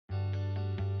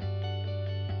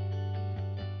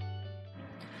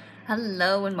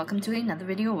Hello and welcome to another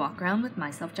video walk around with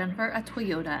myself, Jennifer, at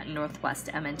Toyota Northwest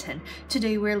Edmonton.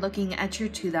 Today we're looking at your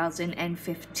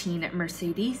 2015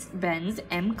 Mercedes-Benz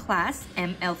M-Class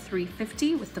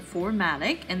ML350 with the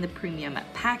 4matic and the premium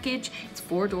package. It's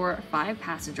 4-door,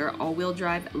 5-passenger, all-wheel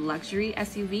drive luxury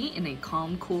SUV in a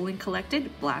calm, cool, and collected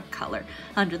black color.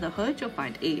 Under the hood, you'll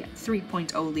find a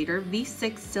 3.0-liter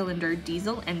V6 cylinder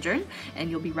diesel engine, and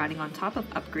you'll be riding on top of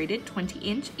upgraded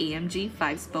 20-inch AMG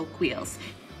 5-spoke wheels.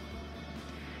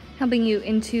 Helping you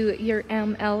into your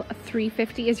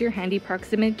ML350 is your handy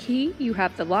proximity key. You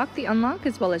have the lock, the unlock,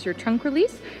 as well as your trunk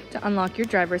release. To unlock your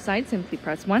driver's side, simply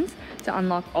press once. To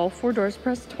unlock all 4 doors,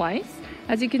 press twice.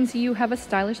 As you can see, you have a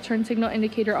stylish turn signal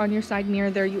indicator on your side mirror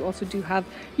there. You also do have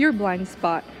your blind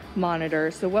spot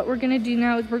monitor. So what we're going to do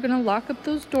now is we're going to lock up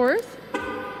those doors.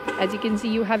 As you can see,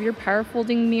 you have your power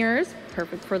folding mirrors,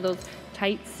 perfect for those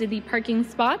tight city parking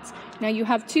spots. Now you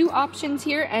have 2 options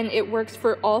here, and it works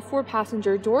for all 4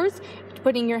 passenger doors.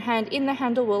 Putting your hand in the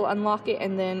handle will unlock it,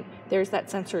 and then there's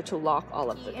that sensor to lock all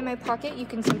of them. In my pocket, you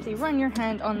can simply run your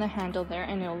hand on the handle there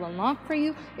and it'll unlock for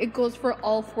you. It goes for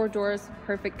all 4 doors,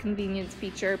 perfect convenience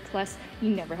feature. Plus, you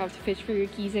never have to fish for your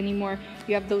keys anymore.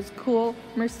 You have those cool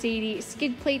Mercedes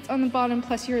skid plates on the bottom,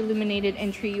 plus your illuminated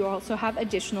entry. You also have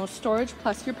additional storage,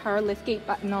 plus your power liftgate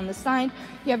button on the side.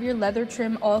 You have your leather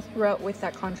trim all throughout with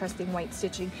that contrasting white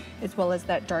stitching, as well as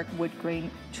that dark wood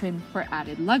grain trim for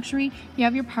added luxury. You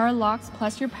have your power locks,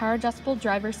 plus your power adjustable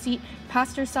driver's seat.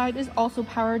 Passenger side is also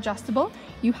power adjustable.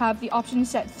 You have the option to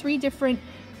set 3 different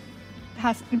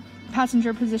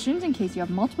passenger positions in case you have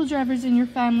multiple drivers in your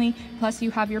family. Plus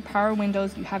you have your power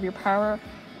windows, you have your power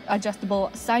adjustable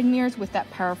side mirrors with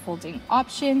that power folding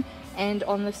option. And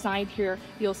on the side here,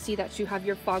 you'll see that you have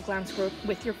your fog lamps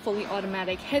with your fully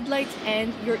automatic headlights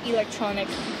and your electronic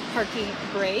parking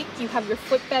brake. You have your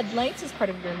footbed lights as part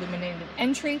of your illuminated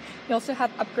entry. You also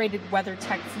have upgraded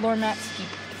WeatherTech floor mats to keep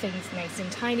things nice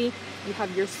and tidy. You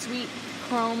have your sweet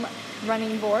chrome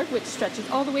running board, which stretches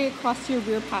all the way across to your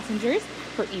rear passengers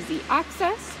for easy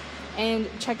access. And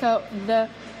check out the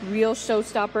real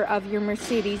showstopper of your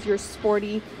Mercedes, your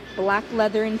sporty black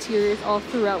leather interiors all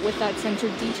throughout with that center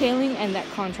detailing and that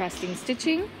contrasting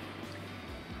stitching.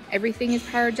 Everything is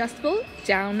power adjustable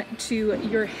down to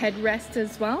your headrest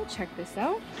as well. Check this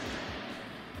out.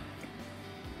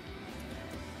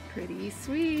 Pretty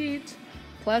sweet.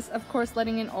 Plus, of course,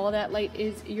 letting in all that light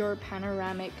is your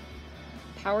panoramic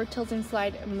power tilt and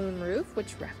slide moonroof,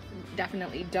 which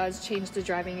definitely does change the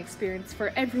driving experience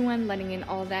for everyone, letting in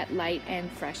all that light and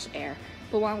fresh air.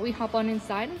 But why don't we hop on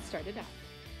inside and start it up.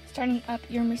 Starting up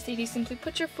your Mercedes, simply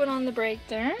put your foot on the brake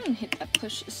there and hit that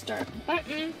push start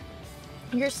button.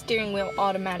 Your steering wheel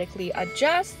automatically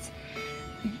adjusts.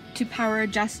 To power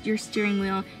adjust your steering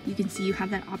wheel, you can see you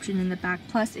have that option in the back.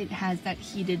 Plus it has that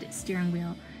heated steering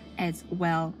wheel as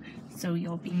well, so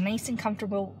you'll be nice and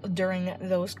comfortable during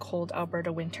those cold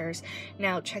Alberta winters.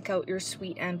 Now check out your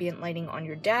sweet ambient lighting on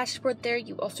your dashboard there.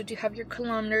 You also do have your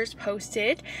kilometers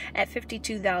posted at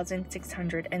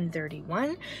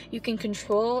 52,631. You can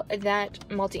control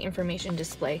that multi-information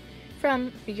display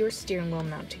from your steering wheel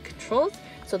mounted controls.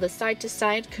 So the side to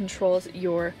side controls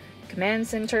your command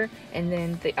center, and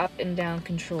then the up and down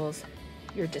controls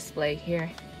your display here.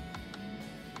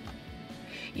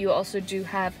 You also do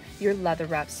have your leather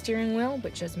wrapped steering wheel,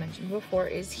 which as mentioned before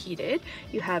is heated.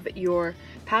 You have your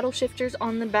paddle shifters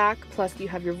on the back, plus you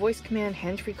have your voice command,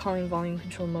 hands-free calling, volume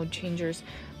control mode changers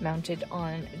mounted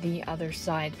on the other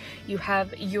side. You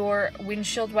have your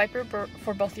windshield wiper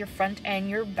for both your front and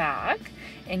your back,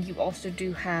 and you also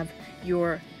do have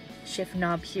your shift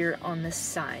knob here on the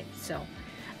side. So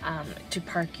to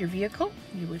park your vehicle,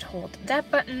 you would hold that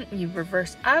button, you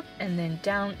reverse up, and then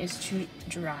down is to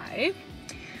drive.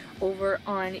 Over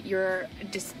on your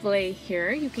display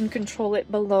here, you can control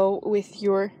it below with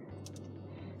your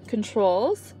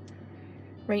controls.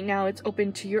 Right now it's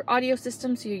open to your audio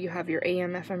system, so you have your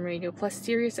AM, FM radio plus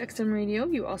Sirius XM radio.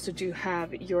 You also do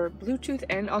have your Bluetooth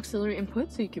and auxiliary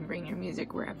input, so you can bring your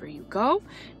music wherever you go.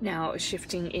 Now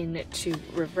shifting into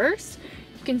reverse,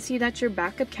 you can see that your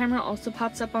backup camera also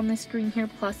pops up on the screen here,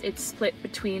 plus it's split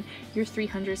between your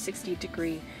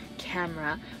 360-degree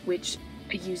camera, which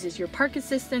uses your park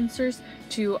assist sensors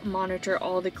to monitor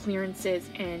all the clearances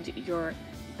and your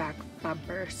back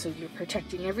bumper, so you're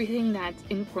protecting everything that's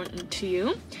important to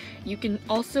you. You can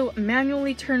also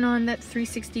manually turn on that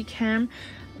 360 cam.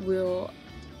 We'll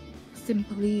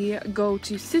simply go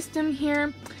to system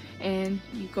here and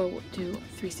you go to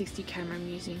 360 camera. I'm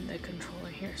using the controller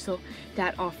here, so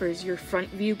that offers your front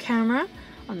view camera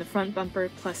on the front bumper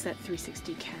plus that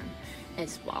 360 cam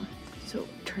as well. So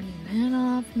turning that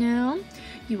off now.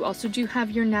 You also do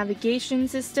have your navigation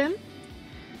system.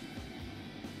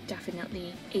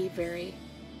 Definitely a very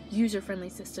user-friendly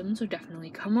system, so definitely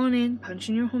come on in, punch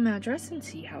in your home address, and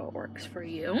see how it works for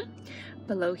you.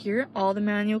 Below here, all the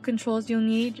manual controls you'll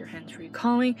need, your hands-free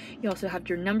calling. You also have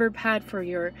your number pad for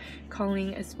your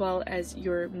calling as well as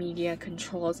your media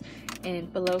controls.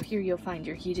 And below here, you'll find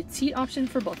your heated seat option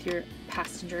for both your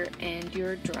passenger and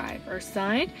your driver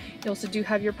side. You also do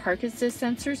have your park assist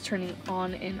sensors turning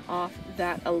on and off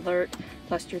that alert,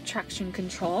 plus your traction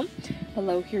control.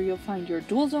 Below here, you'll find your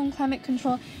dual zone climate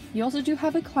control. You also do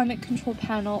have a climate control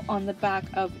panel on the back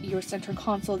of your center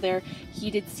console there,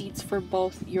 heated seats for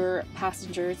both your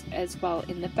passengers as well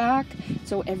in the back,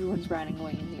 so everyone's riding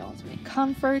away in the ultimate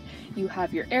comfort. You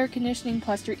have your air conditioning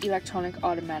plus your electronic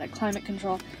automatic climate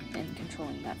control, and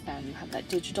controlling that fan you have that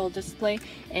digital display,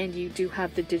 and you do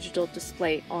have the digital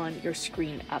display on your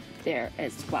screen up there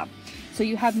as well. So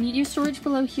you have media storage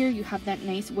below here. You have that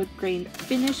nice wood grain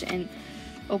finish, and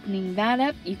opening that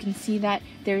up, you can see that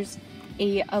there's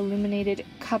a illuminated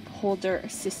cup holder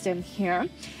system here.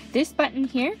 This button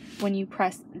here, when you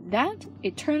press that,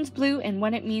 it turns blue, and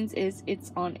what it means is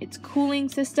it's on its cooling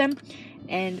system,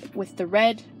 and with the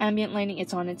red ambient lighting,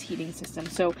 it's on its heating system.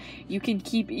 So you can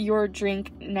keep your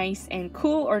drink nice and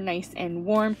cool or nice and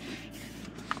warm.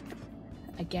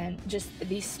 Again, just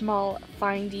these small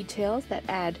fine details that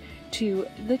add to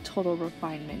the total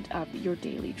refinement of your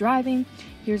daily driving.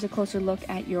 Here's a closer look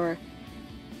at your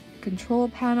control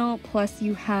panel, plus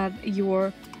you have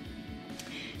your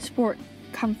sport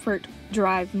comfort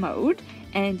drive mode,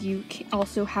 and you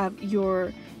also have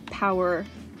your power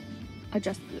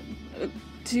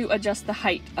to adjust the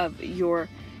height of your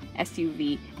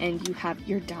SUV, and you have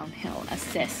your downhill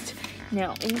assist.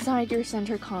 Now inside your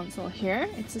center console here,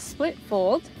 it's a split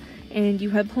fold, and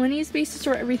you have plenty of space to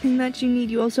store everything that you need.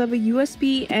 You also have a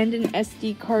USB and an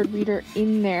SD card reader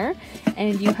in there,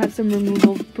 and you have some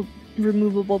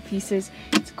removable pieces.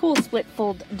 It's a cool split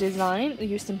fold design.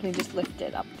 You simply just lift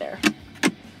it up there.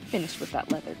 Finished with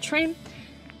that leather trim.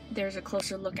 There's a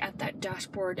closer look at that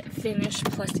dashboard finish,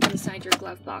 plus inside your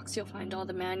glove box you'll find all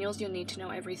the manuals. You'll need to know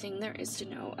everything there is to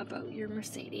know about your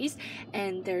Mercedes,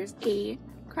 and there's a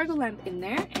cargo lamp in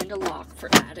there and a lock for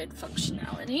added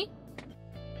functionality.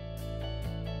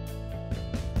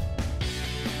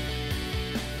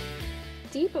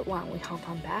 But why don't we hop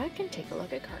on back and take a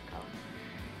look at cargo.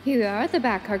 Here we are at the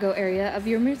back cargo area of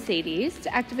your Mercedes.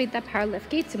 To activate that power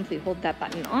liftgate, simply hold that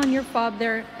button on your fob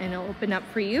there and it'll open up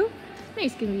for you.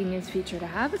 Nice convenience feature to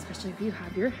have, especially if you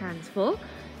have your hands full.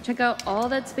 Check out all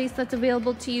that space that's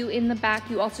available to you in the back.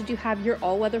 You also do have your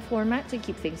all-weather floor mat to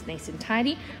keep things nice and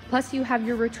tidy. Plus you have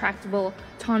your retractable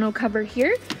tonneau cover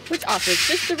here, which offers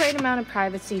just the right amount of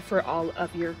privacy for all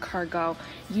of your cargo.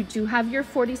 You do have your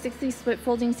 40/60 split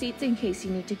folding seats in case you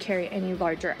need to carry any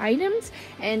larger items.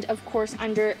 And of course,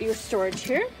 under your storage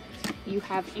here, you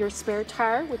have your spare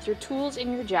tire with your tools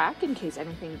and your jack in case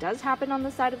anything does happen on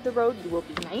the side of the road. You will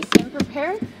be nice and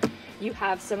prepared. You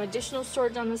have some additional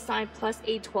storage on the side, plus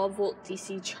a 12-volt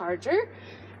DC charger.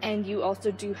 And you also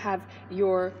do have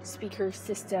your speaker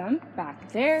system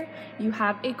back there. You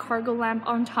have a cargo lamp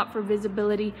on top for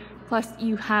visibility, plus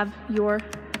you have your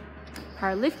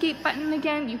power liftgate button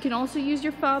again. You can also use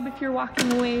your fob if you're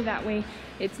walking away. That way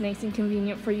it's nice and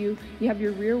convenient for you. You have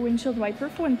your rear windshield wiper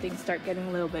for when things start getting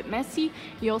a little bit messy.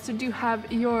 You also do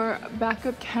have your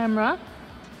backup camera.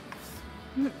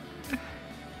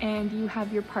 And you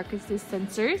have your park assist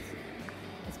sensors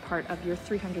as part of your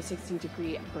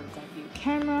 360-degree bird's eye view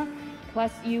camera.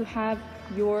 Plus you have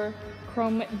your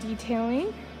chrome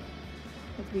detailing.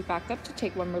 Let's be back up to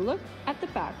take one more look at the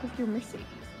back of your Mercedes.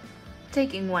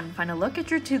 Taking one final look at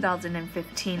your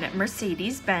 2015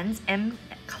 Mercedes-Benz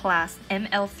M-Class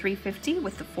ML350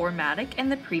 with the 4matic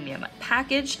and the premium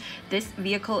package. This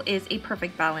vehicle is a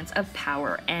perfect balance of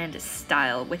power and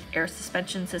style. With air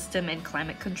suspension system and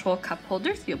climate control cup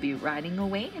holders, you'll be riding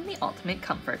away in the ultimate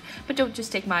comfort. But don't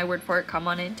just take my word for it, come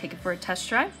on in, take it for a test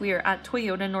drive. We are at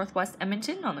Toyota Northwest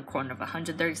Edmonton on the corner of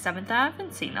 137th Ave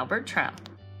and St. Albert Trail.